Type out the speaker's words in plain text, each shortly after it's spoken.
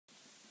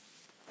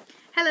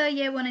Hello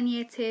Year 1 and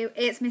Year 2,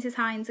 it's Mrs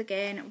Hines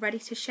again, ready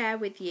to share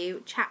with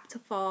you Chapter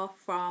 4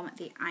 from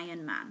the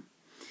Ironman.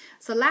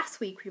 So last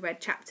week we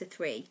read Chapter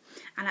 3,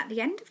 and at the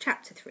end of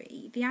Chapter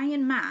 3, the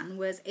Iron Man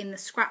was in the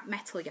scrap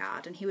metal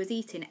yard and he was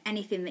eating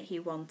anything that he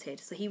wanted,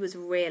 so he was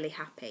really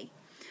happy.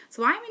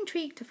 So I'm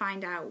intrigued to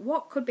find out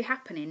what could be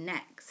happening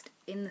next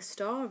in the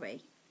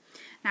story.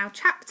 Now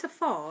Chapter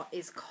 4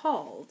 is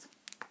called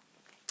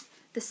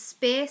The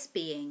Space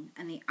Being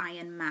and the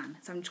Iron Man.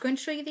 So I'm just going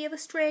to show you the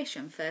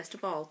illustration first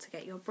of all to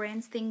get your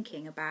brains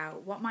thinking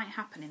about what might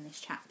happen in this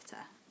chapter.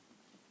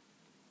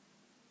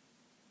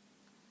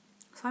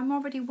 So I'm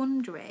already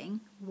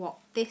wondering what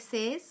this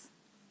is,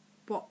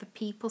 what the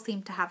people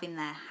seem to have in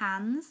their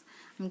hands.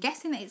 I'm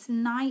guessing that it's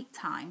night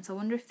time, so I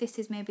wonder if this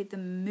is maybe the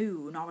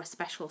moon or a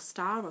special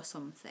star or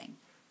something.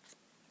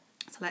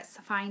 So let's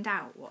find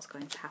out what's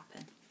going to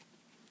happen.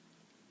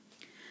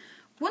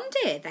 One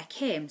day there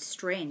came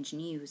strange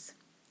news.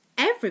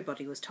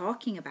 Everybody was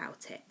talking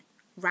about it.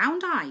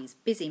 Round eyes,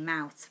 busy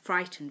mouths,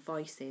 frightened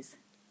voices.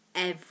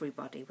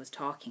 Everybody was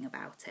talking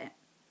about it.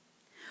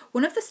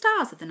 One of the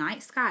stars of the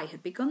night sky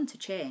had begun to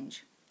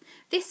change.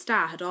 This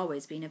star had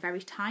always been a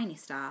very tiny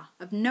star,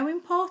 of no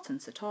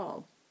importance at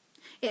all.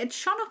 It had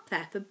shone up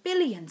there for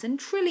billions and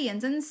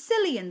trillions and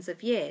zillions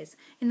of years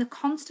in the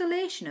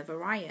constellation of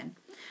Orion,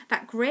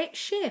 that great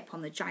shape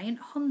on the giant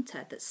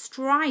hunter that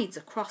strides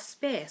across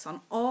space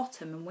on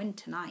autumn and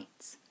winter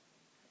nights.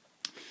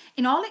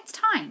 In all its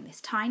time,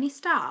 this tiny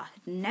star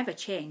had never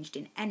changed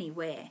in any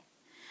way.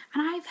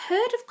 And I've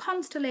heard of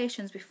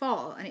constellations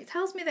before, and it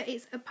tells me that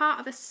it's a part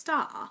of a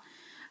star.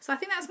 So I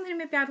think that's something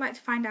maybe I'd like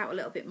to find out a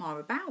little bit more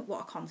about,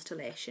 what a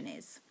constellation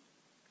is.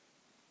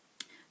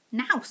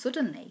 Now,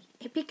 suddenly,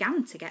 it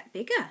began to get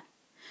bigger.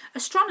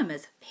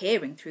 Astronomers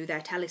peering through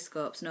their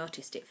telescopes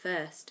noticed it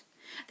first.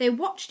 They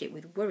watched it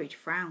with worried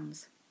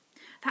frowns.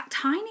 That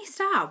tiny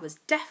star was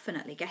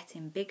definitely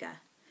getting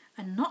bigger.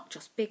 And not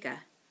just bigger,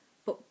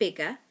 but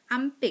bigger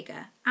and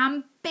bigger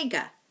and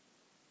bigger.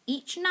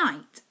 Each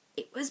night,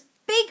 it was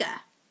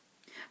bigger.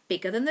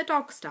 Bigger than the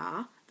dog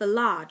star, the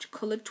large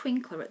coloured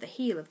twinkler at the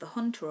heel of the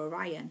hunter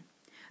Orion.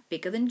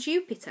 Bigger than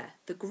Jupiter,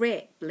 the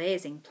great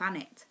blazing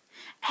planet.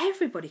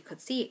 Everybody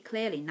could see it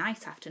clearly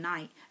night after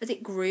night as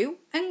it grew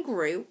and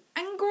grew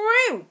and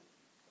grew.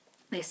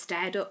 They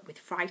stared up with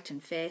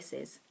frightened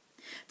faces,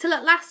 till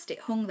at last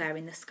it hung there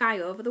in the sky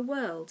over the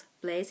world,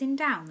 blazing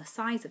down the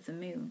size of the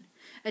moon,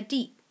 a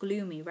deep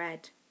gloomy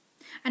red.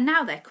 And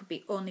now there could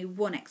be only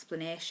one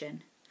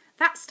explanation.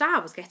 That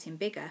star was getting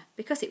bigger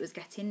because it was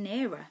getting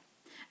nearer,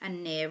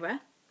 and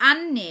nearer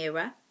and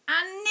nearer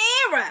and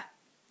nearer.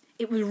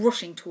 It was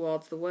rushing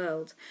towards the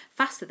world,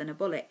 faster than a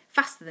bullet,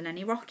 faster than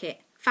any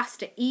rocket,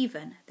 faster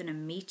even than a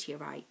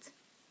meteorite.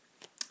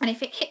 And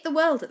if it hit the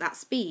world at that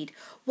speed,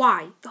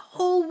 why, the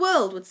whole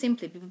world would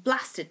simply be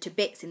blasted to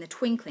bits in the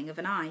twinkling of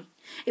an eye.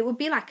 It would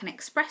be like an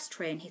express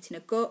train hitting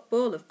a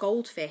bowl of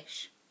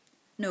goldfish.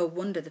 No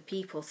wonder the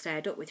people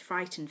stared up with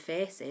frightened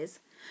faces.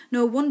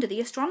 No wonder the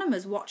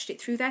astronomers watched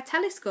it through their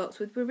telescopes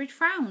with worried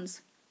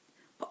frowns.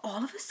 But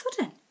all of a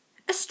sudden,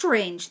 a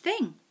strange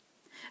thing.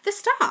 The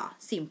star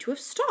seemed to have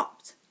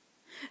stopped.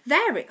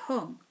 There it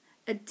hung,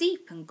 a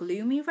deep and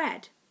gloomy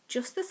red,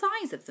 just the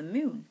size of the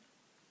moon.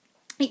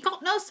 It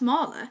got no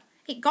smaller,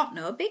 it got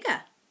no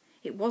bigger.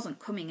 It wasn't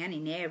coming any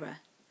nearer,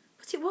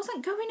 but it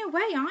wasn't going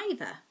away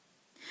either.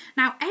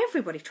 Now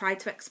everybody tried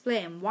to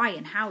explain why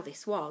and how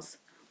this was.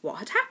 What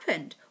had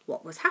happened?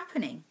 What was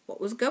happening? What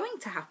was going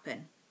to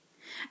happen?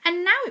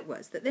 And now it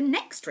was that the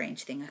next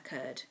strange thing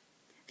occurred.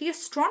 The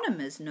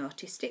astronomers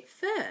noticed it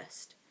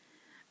first.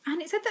 And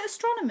it said that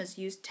astronomers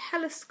used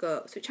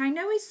telescopes, which I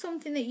know is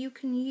something that you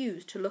can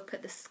use to look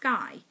at the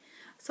sky.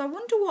 So I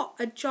wonder what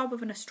a job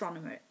of an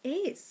astronomer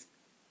is.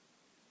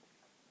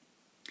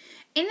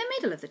 In the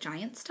middle of the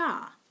giant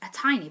star, a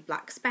tiny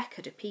black speck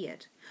had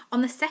appeared.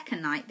 On the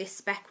second night, this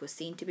speck was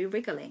seen to be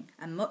wriggling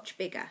and much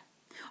bigger.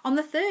 On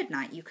the third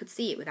night, you could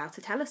see it without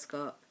a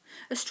telescope,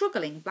 a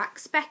struggling black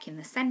speck in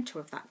the centre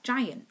of that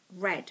giant,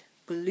 red,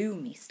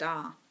 gloomy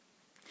star.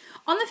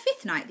 On the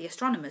fifth night, the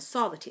astronomers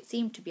saw that it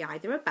seemed to be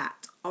either a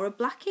bat or a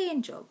black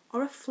angel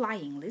or a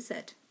flying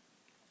lizard.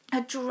 A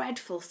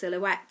dreadful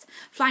silhouette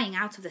flying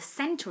out of the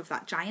centre of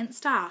that giant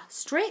star,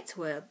 straight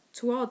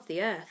towards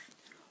the earth.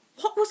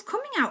 What was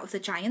coming out of the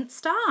giant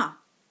star?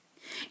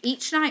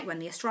 Each night when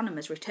the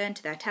astronomers returned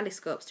to their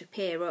telescopes to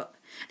peer up,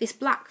 this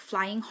black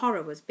flying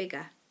horror was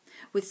bigger,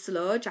 with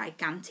slow,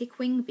 gigantic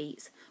wing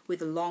beats,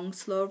 with long,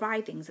 slow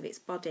writhings of its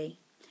body.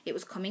 It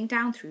was coming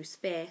down through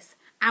space,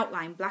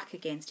 outlined black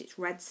against its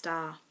red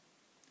star.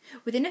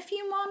 Within a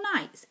few more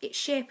nights, its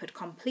shape had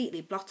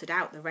completely blotted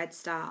out the red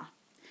star.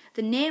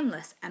 The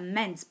nameless,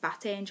 immense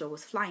bat angel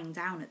was flying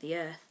down at the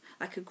earth,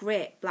 like a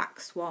great black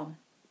swan.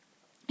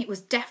 It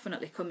was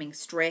definitely coming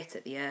straight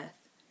at the earth.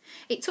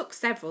 It took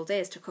several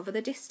days to cover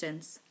the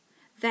distance.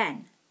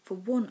 Then, for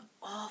one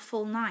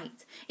awful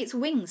night, its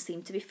wings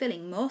seemed to be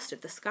filling most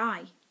of the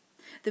sky.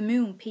 The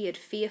moon peered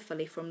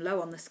fearfully from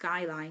low on the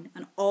skyline,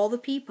 and all the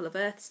people of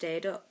Earth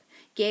stayed up,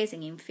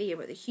 gazing in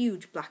fear at the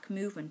huge black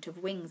movement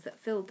of wings that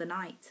filled the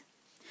night.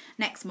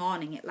 Next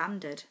morning it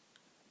landed.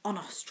 On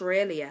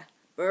Australia.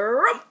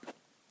 Brump!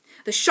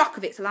 The shock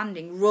of its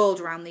landing rolled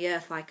around the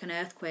earth like an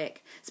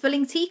earthquake,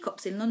 spilling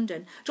teacups in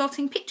London,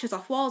 jolting pictures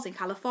off walls in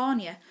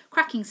California,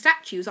 cracking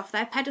statues off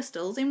their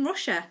pedestals in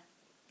Russia.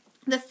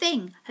 The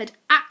thing had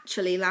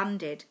actually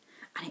landed,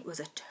 and it was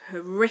a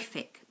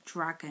terrific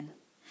dragon.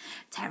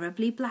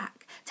 Terribly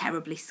black,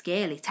 terribly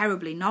scaly,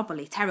 terribly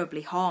knobbly,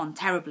 terribly horned,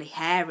 terribly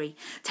hairy,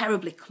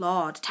 terribly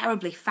clawed,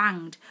 terribly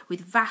fanged,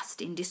 with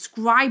vast,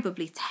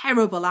 indescribably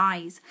terrible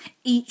eyes,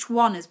 each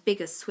one as big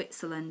as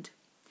Switzerland.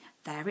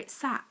 There it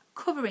sat,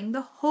 covering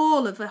the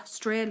whole of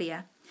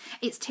Australia,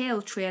 its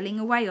tail trailing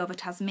away over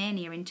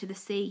Tasmania into the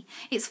sea,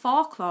 its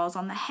foreclaws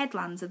on the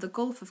headlands of the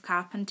Gulf of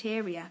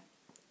Carpentaria.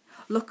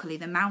 Luckily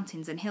the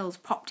mountains and hills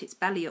propped its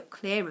belly up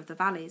clear of the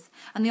valleys,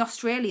 and the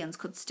Australians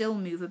could still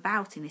move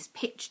about in this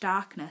pitch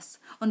darkness,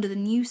 under the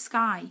new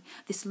sky,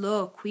 this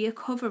low queer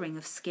covering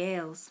of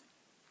scales.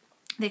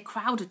 They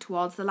crowded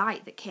towards the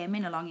light that came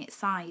in along its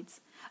sides.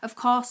 Of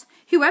course,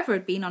 whoever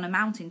had been on a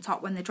mountain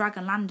top when the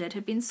dragon landed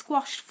had been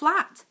squashed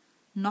flat.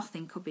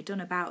 Nothing could be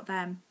done about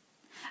them.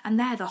 And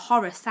there the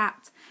horror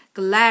sat,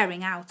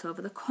 glaring out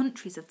over the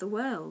countries of the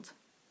world.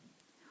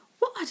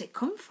 What had it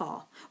come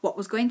for? What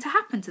was going to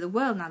happen to the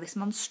world now this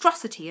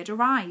monstrosity had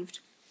arrived?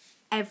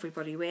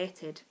 Everybody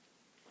waited.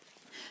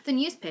 The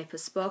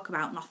newspapers spoke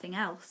about nothing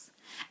else.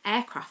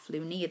 Aircraft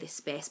flew near this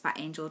space-bat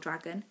angel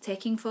dragon,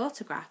 taking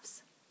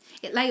photographs.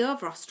 It lay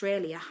over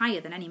Australia,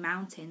 higher than any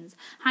mountains,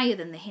 higher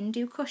than the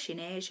Hindu Kush in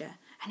Asia,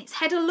 and its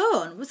head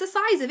alone was the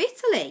size of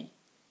Italy.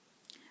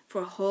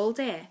 For a whole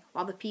day,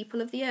 while the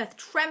people of the earth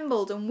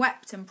trembled and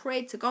wept and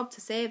prayed to God to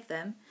save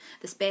them,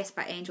 the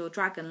space-bat angel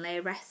dragon lay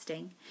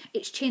resting,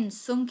 its chin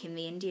sunk in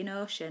the Indian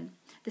Ocean,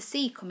 the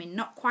sea coming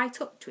not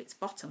quite up to its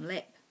bottom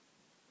lip.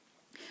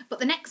 But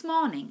the next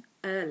morning,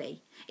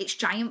 early, its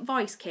giant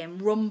voice came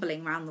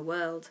rumbling round the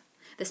world.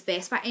 The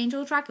space-bat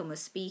angel dragon was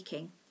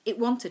speaking. It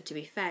wanted to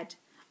be fed,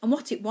 and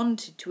what it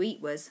wanted to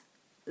eat was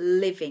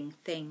living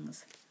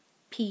things.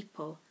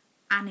 People,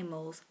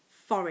 animals,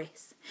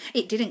 forests.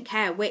 It didn't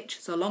care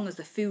which, so long as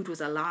the food was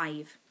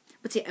alive.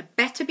 But it had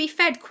better be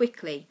fed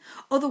quickly,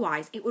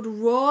 otherwise it would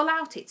roll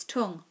out its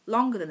tongue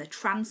longer than the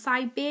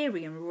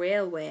Trans-Siberian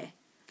Railway.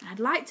 And I'd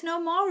like to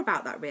know more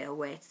about that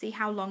railway to see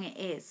how long it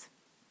is.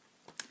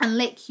 And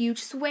lick huge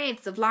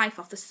swathes of life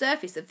off the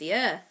surface of the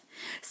earth.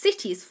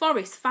 Cities,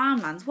 forests,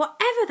 farmlands,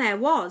 whatever there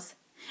was.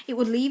 It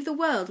would leave the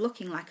world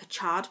looking like a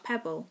charred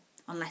pebble,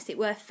 unless it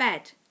were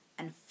fed,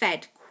 and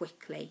fed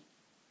quickly.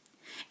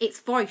 Its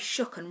voice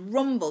shook and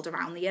rumbled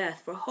around the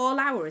earth for a whole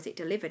hour as it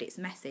delivered its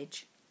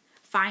message.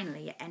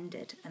 Finally it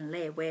ended and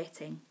lay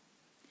waiting.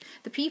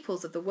 The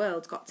peoples of the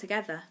world got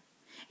together.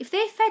 If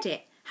they fed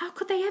it, how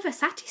could they ever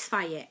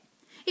satisfy it?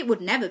 It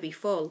would never be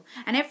full,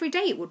 and every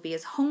day it would be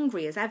as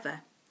hungry as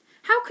ever.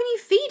 How can you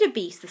feed a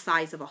beast the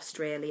size of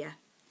Australia?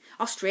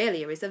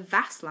 Australia is a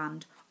vast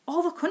land.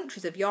 All the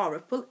countries of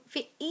Europe will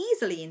fit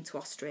easily into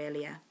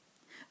Australia.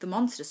 The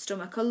monster's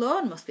stomach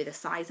alone must be the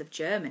size of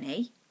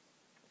Germany.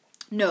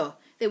 No,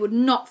 they would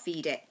not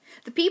feed it.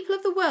 The people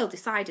of the world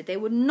decided they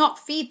would not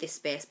feed this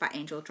space-bat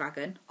angel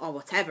dragon, or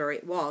whatever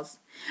it was.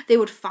 They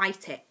would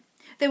fight it.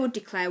 They would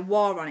declare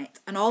war on it,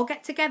 and all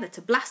get together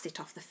to blast it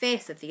off the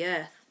face of the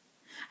earth.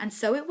 And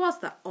so it was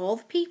that all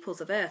the peoples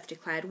of earth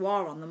declared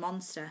war on the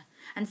monster,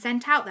 and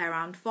sent out their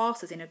armed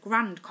forces in a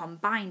grand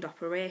combined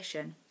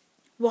operation.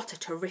 What a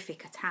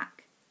terrific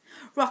attack!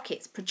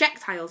 Rockets,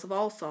 projectiles of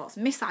all sorts,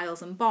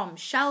 missiles and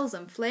bombs, shells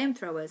and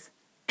flamethrowers.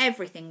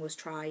 Everything was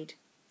tried.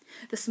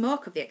 The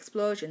smoke of the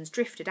explosions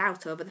drifted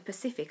out over the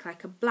Pacific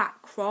like a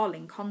black,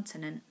 crawling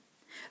continent.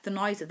 The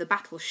noise of the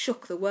battle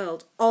shook the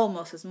world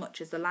almost as much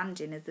as the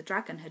landing as the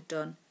dragon had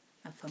done,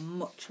 and for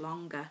much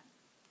longer.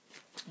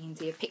 You can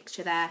see a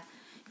picture there.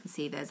 You can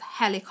see there's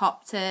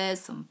helicopters,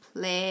 some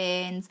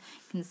planes.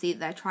 You can see that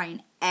they're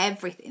trying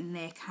everything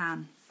they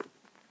can.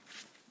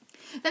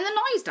 Then the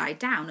noise died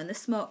down and the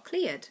smoke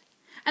cleared,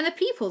 and the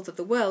peoples of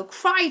the world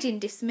cried in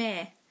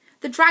dismay.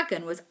 The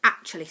dragon was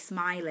actually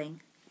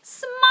smiling.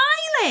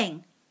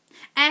 Smiling!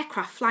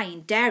 Aircraft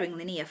flying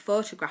daringly near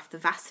photographed the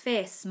vast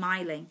face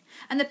smiling,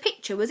 and the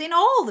picture was in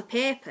all the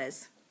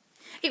papers.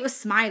 It was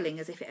smiling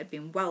as if it had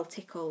been well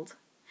tickled.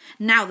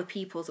 Now the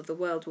peoples of the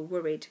world were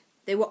worried.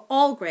 They were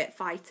all great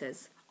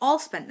fighters, all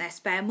spent their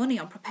spare money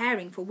on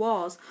preparing for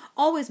wars,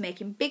 always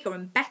making bigger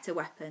and better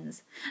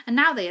weapons, and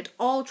now they had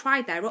all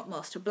tried their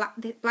utmost to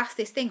blast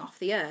this thing off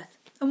the earth.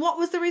 And what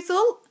was the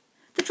result?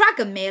 The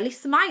dragon merely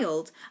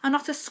smiled, and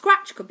not a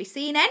scratch could be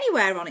seen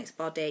anywhere on its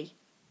body.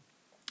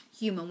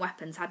 Human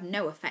weapons had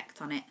no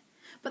effect on it,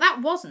 but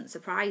that wasn't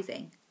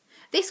surprising.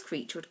 This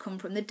creature had come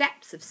from the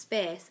depths of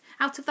space,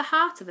 out of the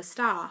heart of a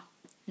star.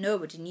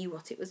 Nobody knew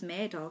what it was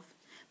made of.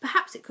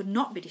 Perhaps it could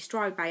not be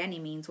destroyed by any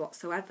means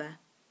whatsoever.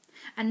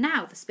 And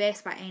now the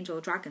space-bat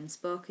angel dragon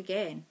spoke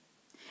again.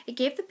 It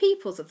gave the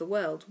peoples of the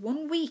world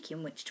 1 week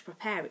in which to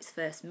prepare its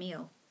first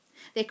meal.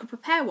 They could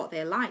prepare what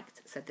they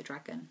liked, said the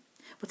dragon.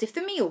 But if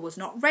the meal was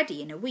not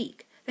ready in a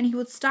week, then he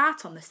would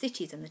start on the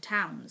cities and the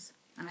towns.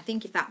 And I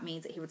think if that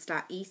means that he would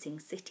start eating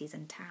cities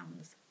and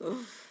towns.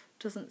 Ugh,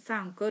 Doesn't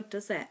sound good,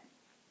 does it?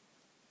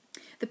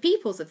 The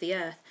peoples of the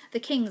earth, the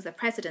kings, the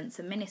presidents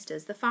and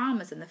ministers, the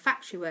farmers and the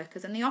factory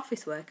workers and the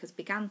office workers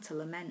began to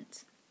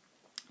lament.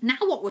 Now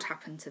what would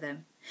happen to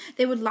them?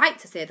 They would like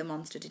to say the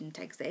monster didn't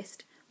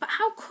exist, but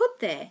how could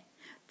they?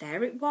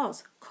 There it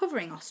was,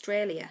 covering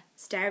Australia,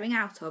 staring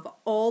out over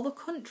all the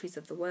countries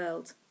of the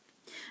world.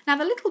 Now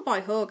the little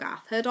boy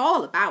Hogarth heard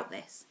all about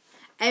this.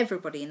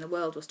 Everybody in the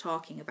world was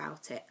talking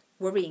about it,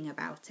 worrying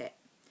about it.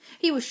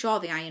 He was sure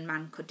the Iron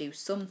Man could do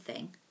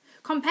something.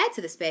 Compared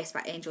to the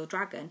Spacebat Angel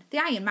Dragon, the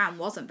Iron Man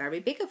wasn't very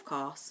big, of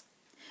course.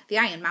 The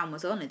Iron Man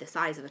was only the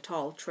size of a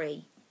tall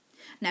tree.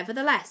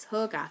 Nevertheless,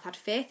 Hogarth had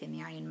faith in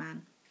the Iron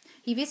Man.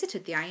 He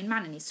visited the Iron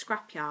Man in his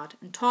scrapyard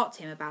and talked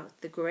to him about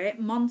the great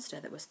monster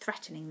that was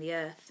threatening the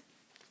earth.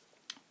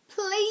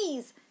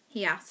 "Please,"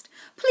 he asked,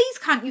 "please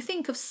can't you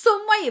think of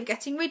some way of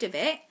getting rid of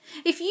it?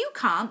 If you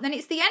can't, then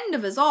it's the end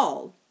of us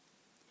all."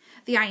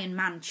 The Iron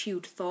Man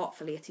chewed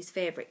thoughtfully at his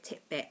favourite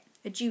titbit,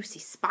 a juicy,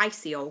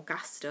 spicy old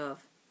gas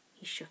stove.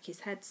 He shook his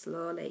head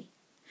slowly.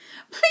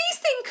 "Please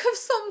think of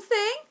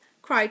something,"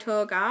 cried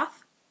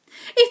Hogarth.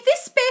 "If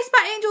this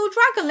Spacebat Angel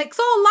Dragon licks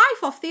all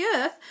life off the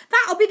earth,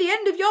 that'll be the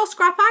end of your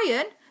scrap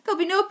iron. There'll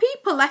be no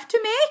people left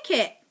to make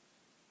it."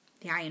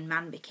 The Iron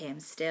Man became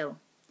still.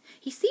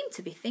 He seemed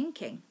to be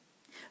thinking.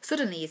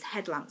 Suddenly his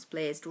headlamps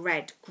blazed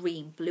red,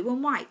 green, blue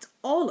and white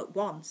all at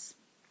once.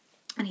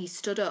 And he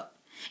stood up.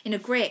 In a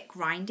great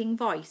grinding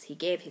voice he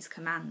gave his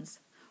commands.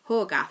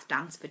 Hogarth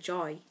danced for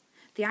joy.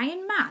 The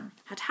Iron Man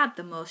had had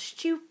the most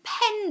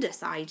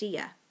stupendous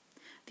idea.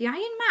 The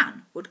Iron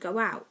Man would go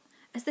out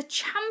as the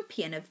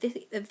champion of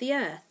the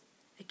earth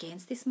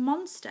against this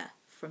monster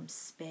from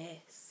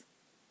space.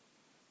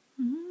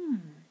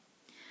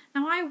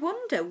 Now I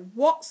wonder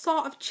what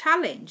sort of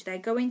challenge they're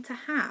going to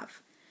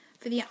have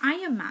for the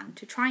Iron Man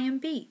to try and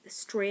beat the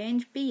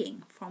strange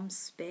being from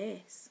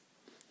space.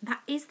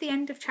 That is the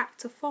end of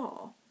chapter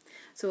 4,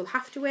 so we'll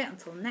have to wait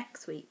until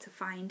next week to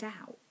find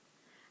out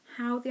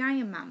how the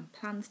Iron Man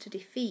plans to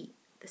defeat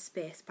the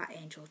Spacebat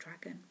Angel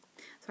Dragon.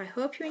 So I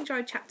hope you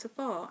enjoyed chapter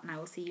 4 and I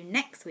will see you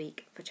next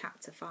week for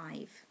chapter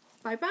 5.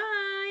 Bye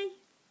bye!